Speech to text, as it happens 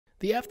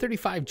The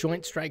F-35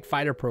 Joint Strike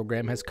Fighter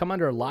program has come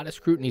under a lot of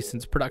scrutiny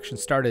since production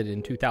started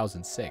in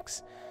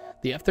 2006.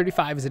 The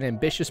F-35 is an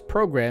ambitious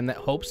program that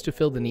hopes to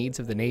fill the needs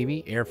of the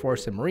Navy, Air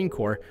Force, and Marine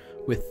Corps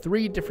with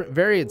 3 different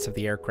variants of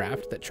the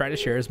aircraft that try to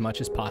share as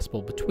much as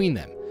possible between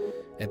them.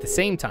 At the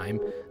same time,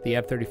 the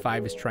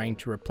F-35 is trying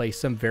to replace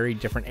some very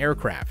different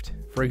aircraft.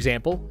 For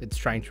example, it's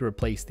trying to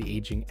replace the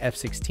aging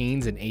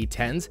F-16s and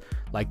A-10s,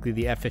 likely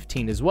the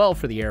F-15 as well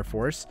for the Air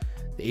Force,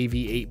 the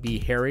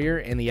AV-8B Harrier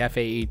and the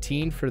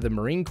FA-18 for the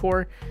Marine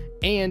Corps,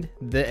 and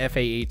the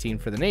FA-18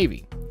 for the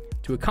Navy.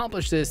 To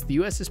accomplish this, the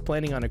U.S. is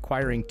planning on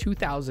acquiring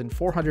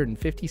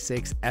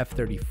 2,456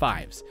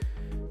 F-35s.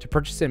 To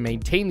purchase and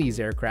maintain these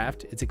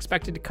aircraft, it's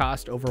expected to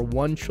cost over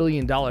 $1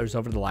 trillion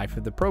over the life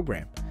of the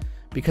program.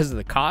 Because of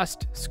the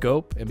cost,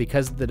 scope, and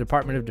because the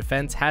Department of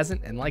Defense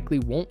hasn't and likely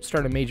won't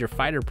start a major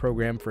fighter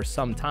program for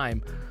some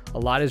time, a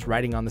lot is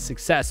riding on the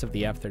success of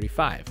the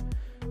F-35.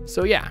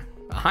 So yeah,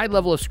 a high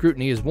level of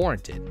scrutiny is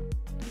warranted.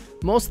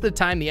 Most of the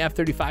time the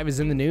F-35 is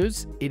in the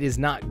news, it is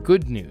not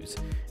good news.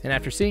 And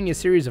after seeing a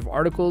series of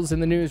articles in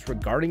the news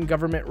regarding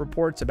government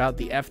reports about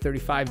the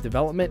F-35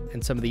 development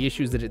and some of the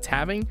issues that it's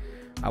having,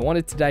 I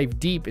wanted to dive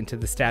deep into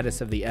the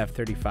status of the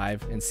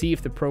F-35 and see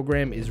if the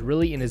program is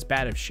really in as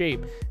bad of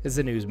shape as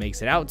the news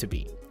makes it out to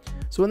be.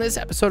 So in this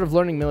episode of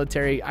Learning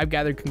Military, I've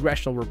gathered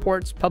congressional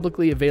reports,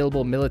 publicly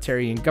available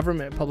military and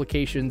government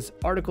publications,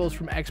 articles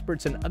from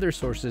experts and other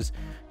sources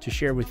to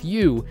share with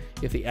you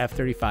if the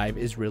F-35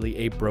 is really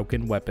a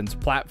broken weapons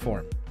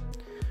platform.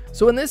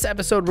 So in this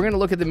episode, we're going to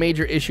look at the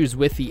major issues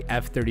with the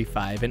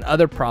F-35 and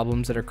other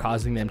problems that are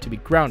causing them to be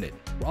grounded.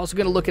 We're also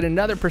going to look at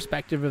another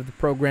perspective of the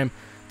program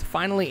to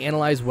finally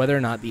analyze whether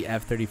or not the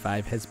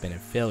F-35 has been a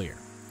failure.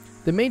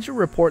 The major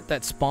report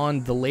that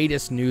spawned the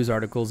latest news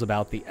articles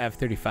about the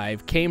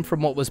F-35 came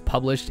from what was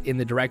published in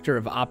the Director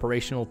of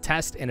Operational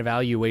Test and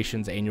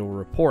Evaluation's annual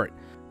report.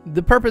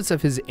 The purpose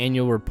of his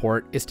annual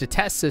report is to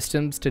test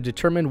systems to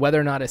determine whether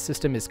or not a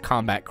system is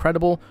combat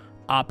credible,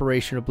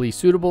 operationally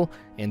suitable,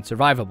 and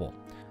survivable.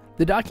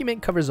 The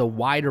document covers a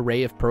wide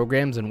array of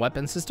programs and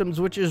weapon systems,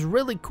 which is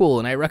really cool,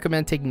 and I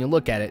recommend taking a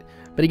look at it.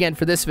 But again,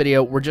 for this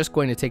video, we're just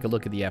going to take a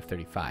look at the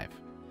F-35.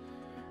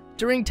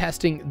 During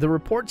testing, the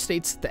report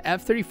states that the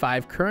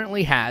F-35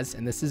 currently has,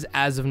 and this is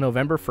as of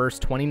November 1st,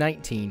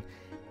 2019,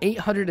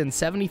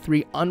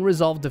 873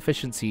 unresolved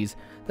deficiencies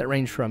that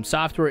range from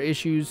software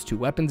issues to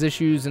weapons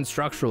issues and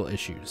structural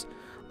issues.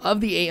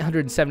 Of the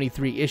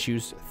 873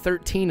 issues,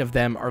 13 of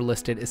them are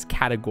listed as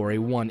Category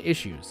 1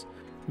 issues.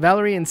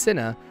 Valerie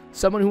Encina,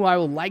 someone who I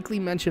will likely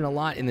mention a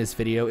lot in this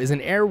video, is an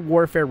air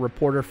warfare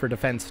reporter for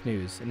Defense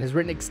News and has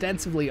written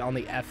extensively on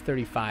the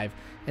F-35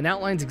 and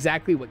outlines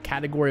exactly what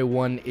Category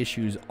 1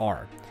 issues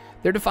are.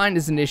 They're defined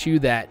as an issue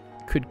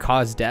that could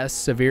cause death,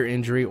 severe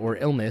injury, or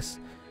illness,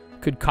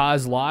 could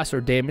cause loss or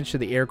damage to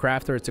the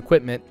aircraft or its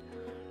equipment,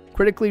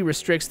 critically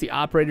restricts the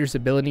operator's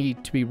ability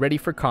to be ready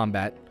for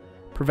combat,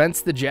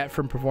 prevents the jet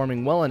from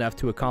performing well enough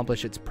to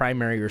accomplish its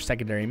primary or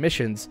secondary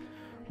missions,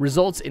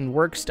 results in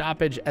work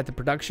stoppage at the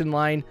production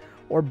line,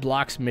 or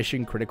blocks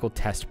mission-critical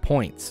test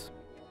points.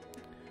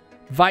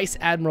 Vice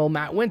Admiral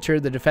Matt Winter,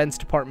 the Defense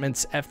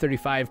Department's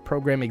F-35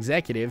 program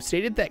executive,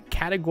 stated that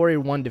Category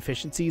 1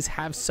 deficiencies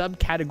have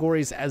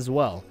subcategories as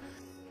well.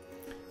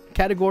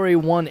 Category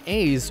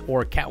 1As,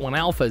 or Cat 1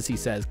 Alphas, he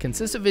says,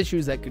 consist of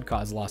issues that could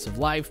cause loss of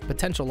life,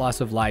 potential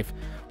loss of life,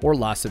 or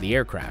loss of the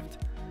aircraft.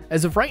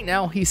 As of right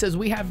now, he says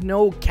we have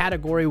no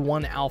Category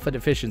 1 Alpha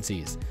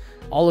deficiencies.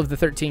 All of the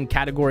 13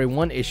 Category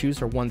 1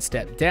 issues are one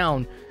step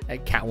down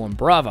at Cat 1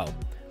 Bravo,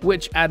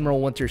 which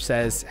Admiral Winter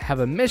says have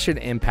a mission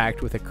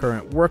impact with a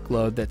current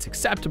workload that's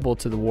acceptable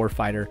to the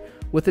warfighter,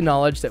 with the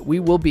knowledge that we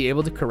will be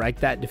able to correct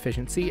that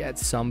deficiency at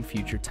some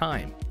future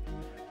time.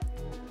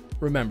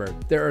 Remember,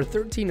 there are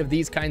 13 of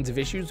these kinds of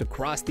issues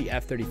across the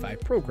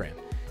F-35 program,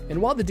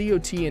 and while the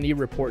DOT&E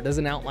report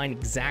doesn't outline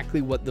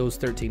exactly what those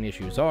 13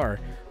 issues are,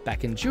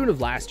 back in June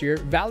of last year,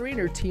 Valerie and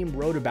her team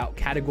wrote about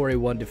Category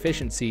 1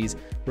 deficiencies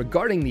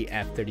regarding the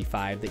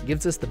F-35 that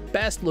gives us the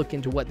best look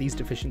into what these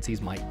deficiencies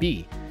might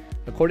be.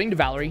 According to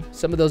Valerie,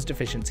 some of those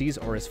deficiencies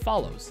are as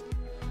follows.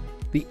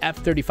 The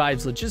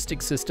F-35's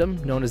logistics system,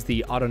 known as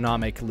the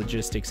Autonomic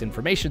Logistics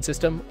Information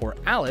System, or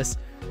ALIS,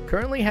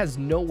 currently has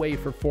no way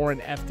for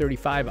foreign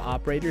F-35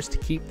 operators to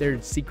keep their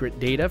secret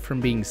data from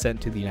being sent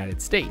to the United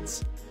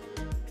States.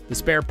 The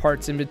spare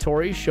parts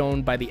inventory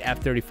shown by the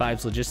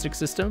F-35's logistics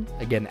system,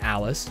 again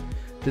ALIS,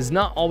 does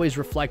not always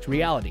reflect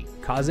reality,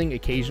 causing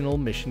occasional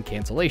mission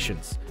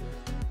cancellations.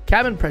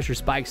 Cabin pressure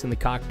spikes in the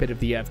cockpit of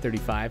the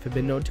F-35 have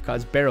been known to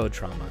cause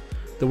barotrauma,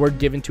 the word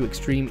given to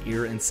extreme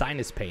ear and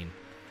sinus pain.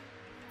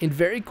 In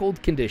very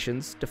cold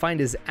conditions,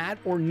 defined as at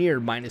or near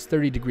minus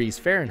 30 degrees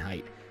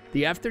Fahrenheit,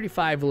 the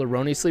F-35 will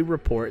erroneously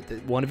report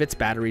that one of its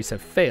batteries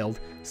have failed,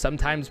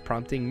 sometimes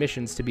prompting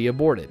missions to be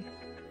aborted.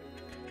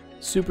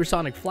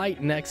 Supersonic flight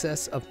in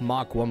excess of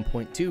Mach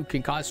 1.2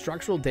 can cause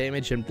structural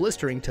damage and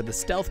blistering to the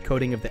stealth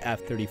coating of the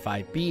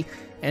F-35B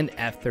and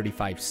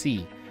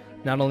F-35C.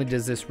 Not only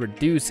does this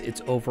reduce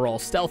its overall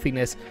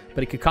stealthiness,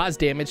 but it could cause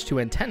damage to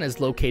antennas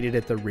located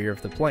at the rear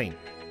of the plane.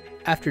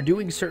 After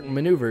doing certain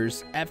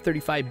maneuvers,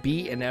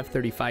 F-35B and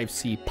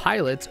F-35C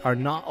pilots are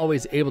not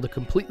always able to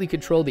completely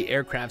control the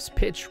aircraft's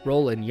pitch,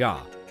 roll, and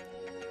yaw.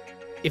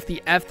 If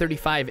the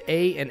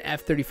F-35A and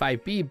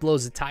F-35B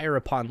blows a tire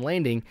upon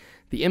landing,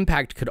 the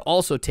impact could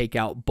also take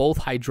out both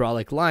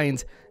hydraulic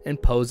lines and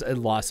pose a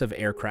loss of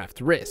aircraft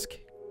risk.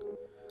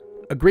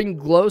 A green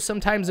glow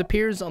sometimes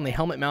appears on the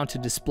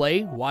helmet-mounted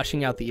display,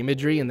 washing out the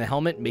imagery in the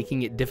helmet,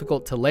 making it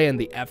difficult to land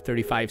the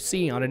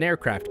F-35C on an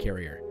aircraft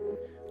carrier.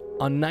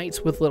 On nights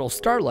with little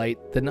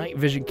starlight, the night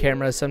vision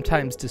camera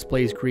sometimes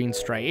displays green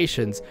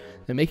striations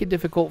that make it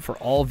difficult for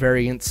all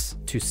variants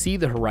to see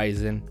the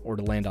horizon or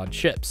to land on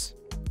ships.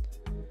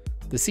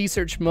 The sea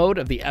search mode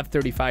of the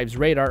F-35's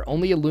radar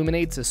only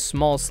illuminates a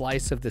small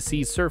slice of the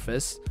sea's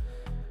surface.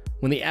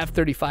 When the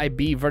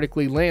F-35B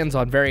vertically lands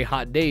on very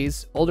hot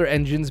days, older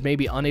engines may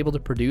be unable to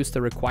produce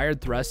the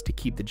required thrust to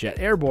keep the jet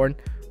airborne,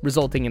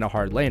 resulting in a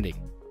hard landing.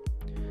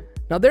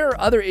 Now, there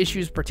are other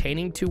issues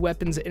pertaining to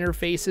weapons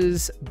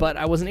interfaces, but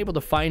I wasn't able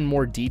to find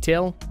more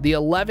detail. The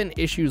 11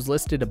 issues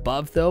listed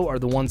above, though, are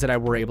the ones that I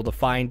were able to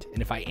find,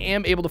 and if I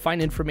am able to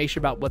find information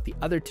about what the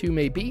other two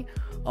may be,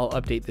 I'll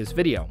update this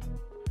video.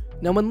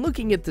 Now, when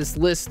looking at this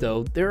list,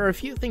 though, there are a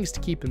few things to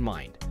keep in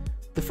mind.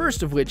 The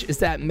first of which is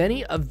that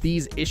many of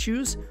these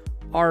issues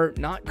are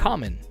not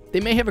common.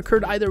 They may have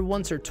occurred either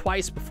once or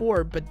twice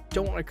before, but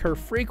don't occur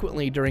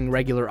frequently during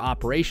regular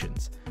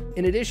operations.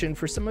 In addition,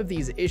 for some of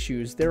these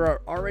issues, there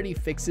are already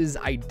fixes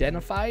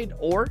identified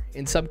or,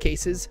 in some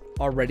cases,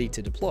 are ready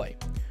to deploy.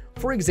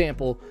 For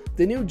example,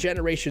 the new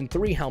Generation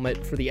 3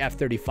 helmet for the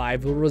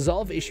F-35 will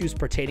resolve issues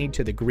pertaining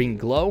to the green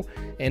glow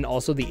and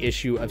also the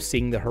issue of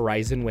seeing the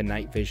horizon when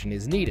night vision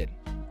is needed.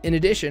 In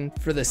addition,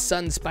 for the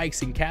sun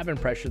spikes in cabin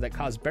pressure that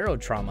cause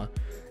barotrauma,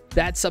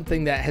 that's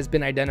something that has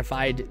been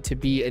identified to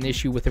be an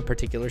issue with a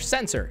particular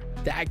sensor.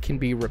 That can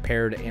be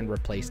repaired and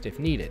replaced if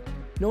needed.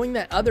 Knowing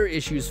that other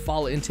issues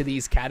fall into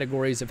these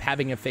categories of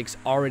having a fix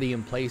already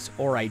in place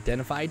or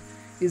identified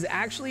is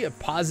actually a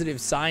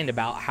positive sign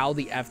about how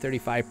the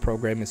F-35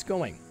 program is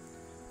going.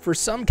 For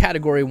some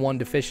Category 1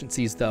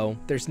 deficiencies, though,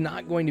 there's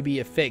not going to be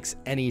a fix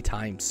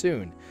anytime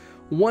soon.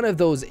 One of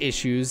those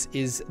issues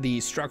is the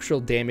structural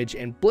damage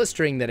and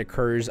blistering that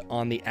occurs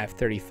on the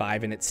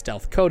F-35 and its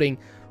stealth coating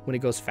when it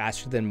goes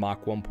faster than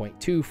Mach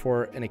 1.2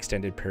 for an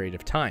extended period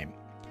of time.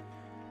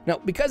 Now,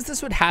 because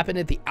this would happen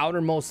at the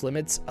outermost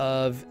limits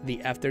of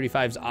the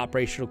F-35's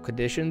operational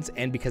conditions,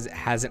 and because it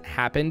hasn't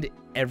happened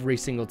every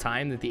single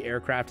time that the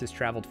aircraft has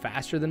traveled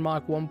faster than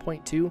Mach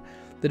 1.2,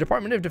 the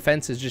Department of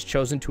Defense has just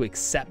chosen to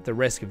accept the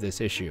risk of this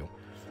issue.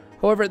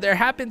 However, there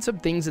have been some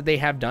things that they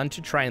have done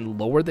to try and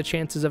lower the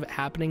chances of it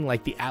happening,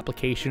 like the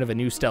application of a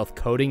new stealth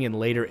coating in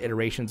later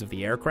iterations of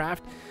the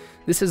aircraft.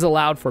 This has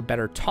allowed for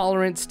better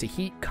tolerance to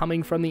heat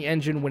coming from the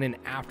engine when an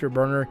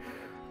afterburner,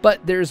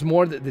 but there's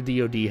more that the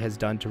DoD has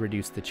done to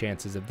reduce the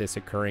chances of this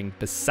occurring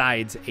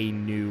besides a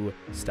new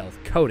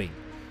stealth coating.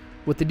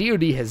 What the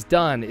DoD has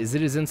done is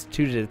it has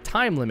instituted a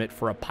time limit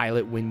for a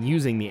pilot when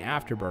using the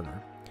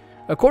afterburner.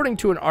 According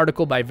to an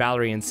article by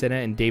Valerie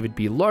Encina and David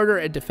B. Larder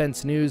at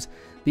Defense News,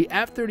 the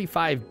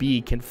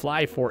F-35B can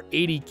fly for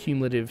 80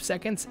 cumulative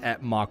seconds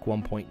at Mach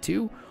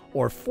 1.2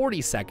 or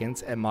 40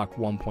 seconds at Mach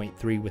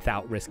 1.3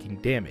 without risking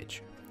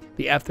damage.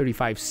 The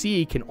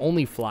F-35C can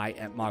only fly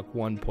at Mach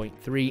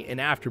 1.3 in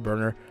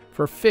afterburner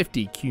for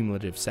 50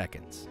 cumulative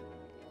seconds.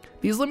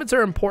 These limits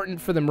are important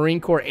for the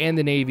Marine Corps and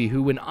the Navy,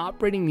 who, when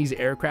operating these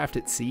aircraft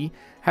at sea,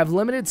 have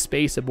limited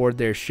space aboard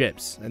their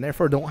ships and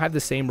therefore don't have the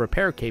same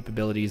repair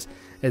capabilities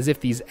as if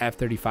these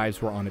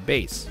F-35s were on a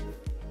base.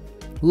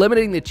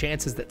 Limiting the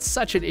chances that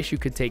such an issue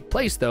could take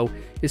place, though,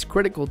 is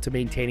critical to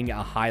maintaining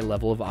a high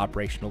level of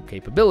operational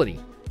capability.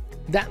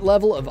 That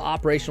level of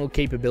operational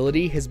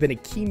capability has been a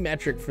key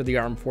metric for the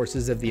armed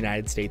forces of the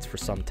United States for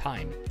some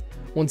time.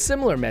 One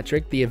similar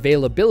metric, the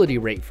availability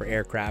rate for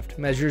aircraft,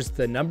 measures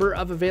the number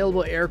of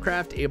available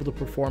aircraft able to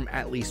perform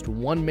at least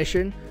one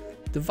mission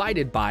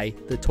divided by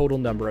the total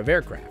number of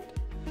aircraft.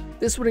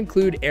 This would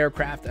include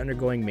aircraft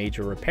undergoing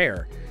major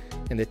repair,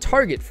 and the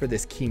target for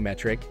this key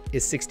metric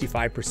is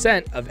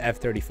 65% of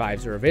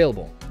F-35s are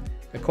available.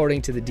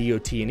 According to the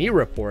DOT&E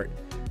report,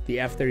 the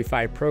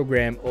F-35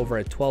 program over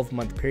a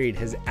 12-month period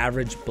has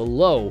averaged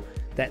below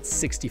that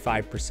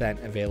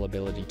 65%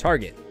 availability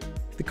target.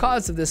 The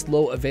cause of this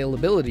low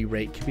availability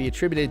rate can be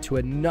attributed to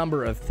a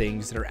number of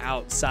things that are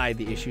outside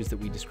the issues that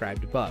we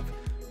described above,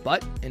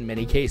 but in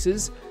many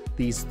cases,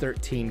 these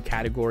 13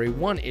 Category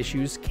 1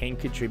 issues can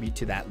contribute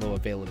to that low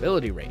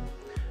availability rate.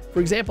 For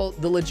example,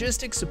 the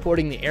logistics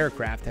supporting the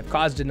aircraft have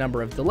caused a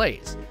number of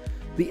delays.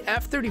 The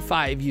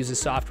F-35 uses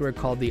software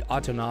called the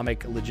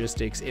Autonomic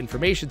Logistics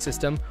Information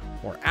System,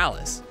 or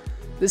ALICE.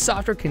 This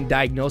software can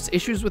diagnose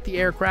issues with the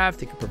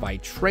aircraft, it can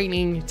provide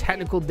training,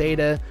 technical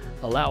data,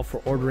 allow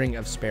for ordering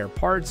of spare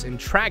parts, and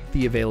track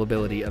the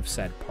availability of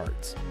said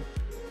parts.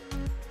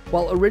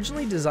 While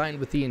originally designed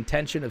with the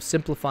intention of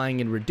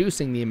simplifying and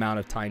reducing the amount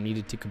of time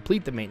needed to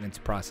complete the maintenance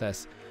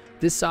process,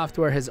 this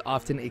software has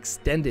often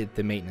extended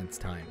the maintenance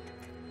time.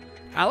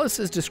 ALICE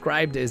is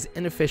described as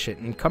inefficient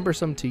and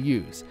cumbersome to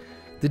use.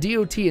 The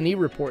DOT&E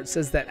report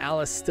says that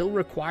Alice still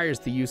requires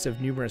the use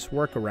of numerous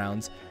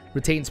workarounds,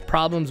 retains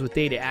problems with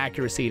data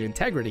accuracy and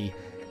integrity,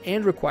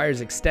 and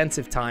requires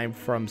extensive time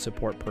from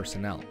support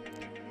personnel.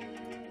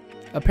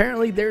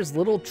 Apparently, there's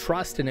little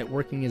trust in it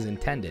working as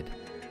intended.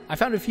 I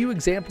found a few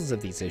examples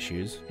of these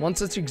issues. One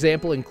such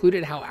example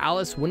included how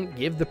Alice wouldn't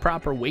give the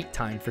proper wait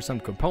time for some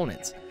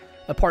components.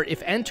 A part,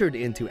 if entered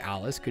into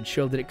Alice, could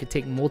show that it could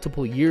take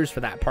multiple years for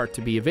that part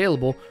to be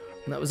available,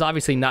 and that was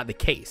obviously not the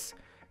case,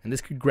 and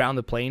this could ground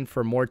the plane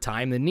for more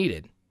time than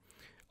needed.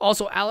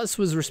 Also, Alice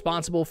was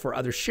responsible for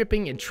other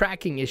shipping and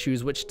tracking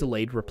issues which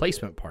delayed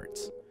replacement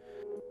parts.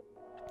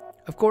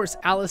 Of course,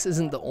 Alice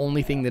isn't the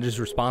only thing that is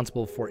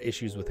responsible for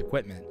issues with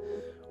equipment.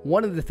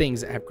 One of the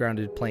things that have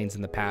grounded planes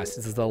in the past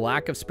is the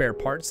lack of spare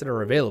parts that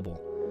are available.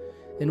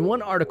 In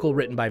one article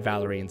written by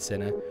Valerie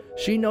Encina,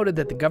 she noted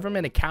that the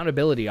Government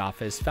Accountability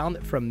Office found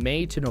that from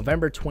May to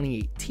November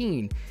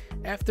 2018,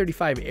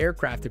 F-35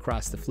 aircraft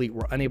across the fleet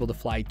were unable to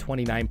fly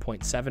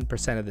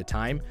 29.7% of the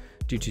time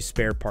due to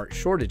spare part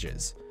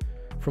shortages.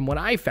 From what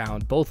I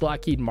found, both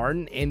Lockheed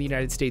Martin and the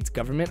United States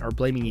government are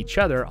blaming each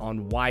other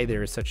on why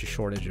there is such a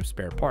shortage of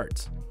spare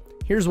parts.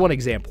 Here's one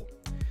example.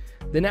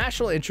 The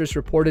National Interest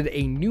reported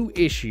a new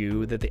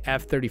issue that the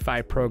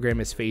F-35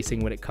 program is facing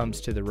when it comes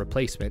to the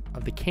replacement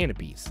of the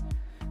canopies.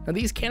 Now,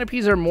 these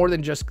canopies are more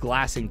than just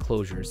glass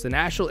enclosures. The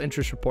National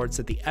Interest reports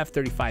that the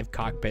F-35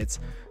 cockpits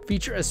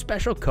feature a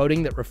special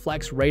coating that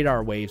reflects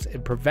radar waves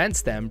and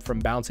prevents them from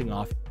bouncing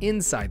off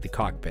inside the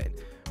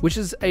cockpit, which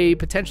is a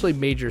potentially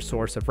major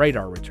source of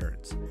radar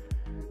returns.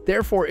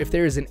 Therefore, if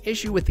there is an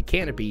issue with the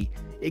canopy,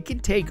 it can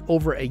take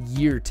over a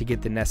year to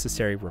get the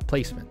necessary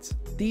replacements.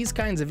 These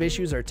kinds of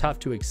issues are tough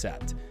to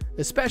accept,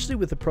 especially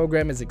with a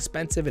program as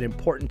expensive and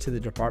important to the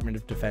Department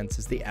of Defense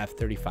as the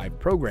F-35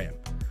 program.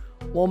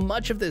 While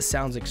much of this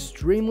sounds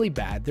extremely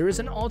bad, there is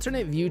an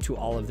alternate view to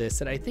all of this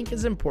that I think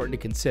is important to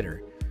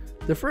consider.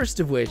 The first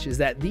of which is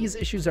that these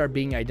issues are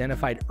being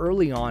identified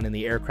early on in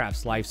the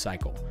aircraft's life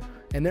cycle,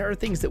 and there are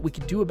things that we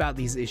can do about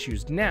these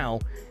issues now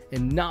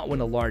and not when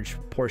a large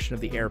portion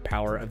of the air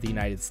power of the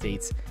United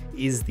States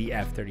is the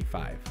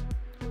F-35.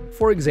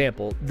 For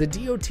example, the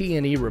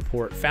DOT&E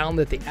report found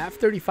that the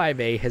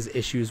F-35A has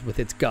issues with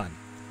its gun.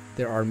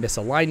 There are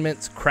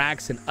misalignments,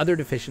 cracks, and other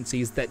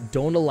deficiencies that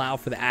don't allow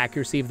for the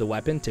accuracy of the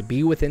weapon to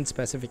be within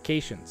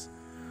specifications.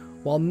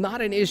 While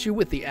not an issue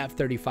with the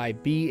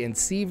F-35B and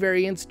C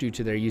variants due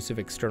to their use of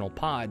external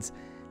pods,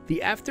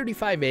 the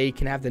F-35A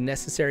can have the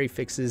necessary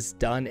fixes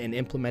done and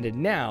implemented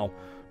now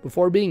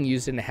before being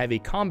used in a heavy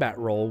combat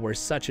role where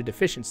such a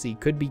deficiency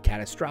could be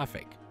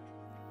catastrophic.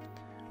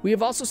 We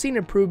have also seen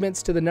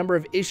improvements to the number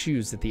of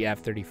issues that the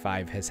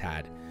F-35 has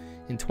had.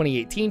 In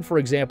 2018, for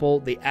example,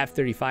 the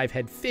F-35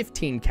 had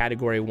 15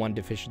 Category 1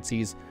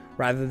 deficiencies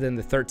rather than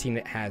the 13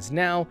 it has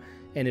now,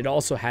 and it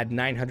also had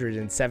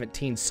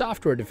 917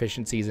 software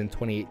deficiencies in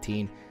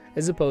 2018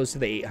 as opposed to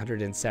the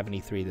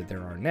 873 that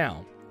there are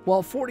now.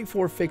 While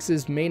 44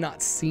 fixes may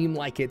not seem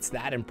like it's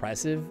that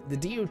impressive, the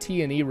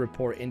DOT&E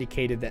report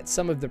indicated that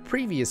some of the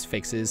previous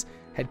fixes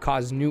had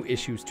caused new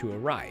issues to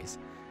arise.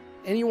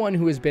 Anyone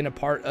who has been a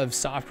part of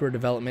software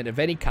development of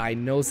any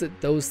kind knows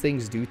that those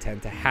things do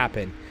tend to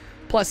happen.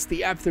 Plus,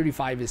 the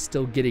F-35 is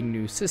still getting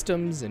new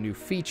systems and new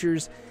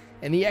features,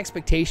 and the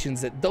expectations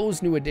that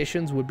those new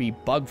additions would be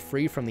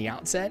bug-free from the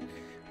outset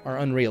are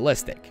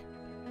unrealistic.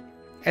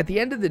 At the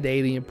end of the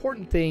day, the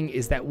important thing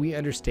is that we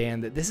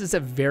understand that this is a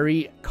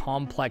very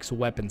complex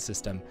weapon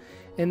system,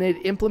 and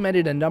it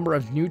implemented a number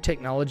of new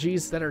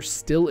technologies that are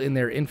still in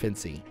their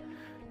infancy.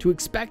 To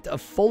expect a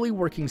fully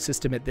working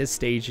system at this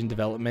stage in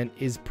development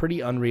is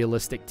pretty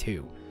unrealistic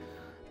too.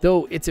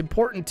 Though it's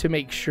important to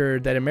make sure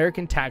that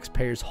American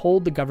taxpayers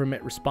hold the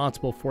government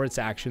responsible for its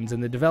actions in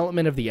the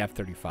development of the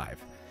F-35.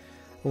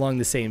 Along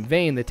the same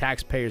vein, the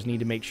taxpayers need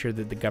to make sure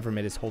that the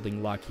government is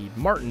holding Lockheed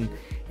Martin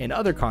and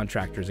other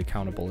contractors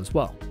accountable as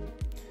well.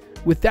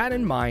 With that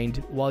in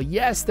mind, while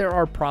yes, there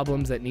are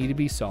problems that need to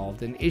be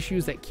solved and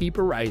issues that keep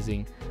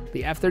arising,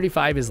 the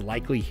F-35 is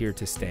likely here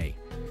to stay.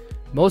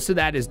 Most of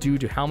that is due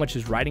to how much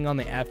is riding on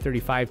the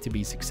F-35 to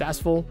be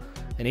successful,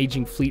 an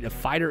aging fleet of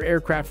fighter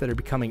aircraft that are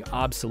becoming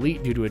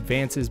obsolete due to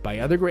advances by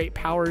other great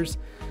powers.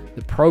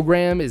 The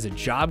program is a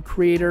job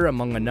creator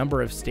among a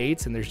number of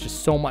states, and there's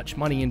just so much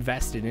money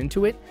invested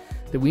into it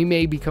that we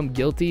may become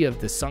guilty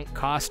of the sunk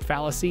cost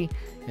fallacy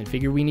and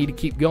figure we need to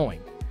keep going.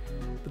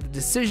 But the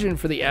decision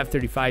for the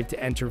F-35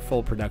 to enter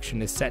full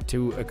production is set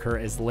to occur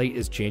as late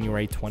as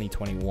January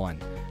 2021.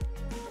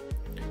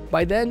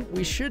 By then,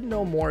 we should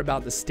know more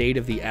about the state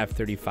of the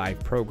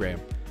F-35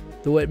 program,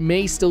 though it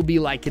may still be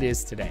like it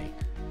is today.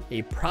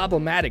 A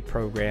problematic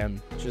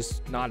program,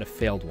 just not a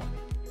failed one.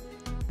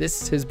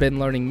 This has been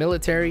Learning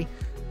Military.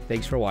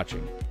 Thanks for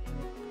watching.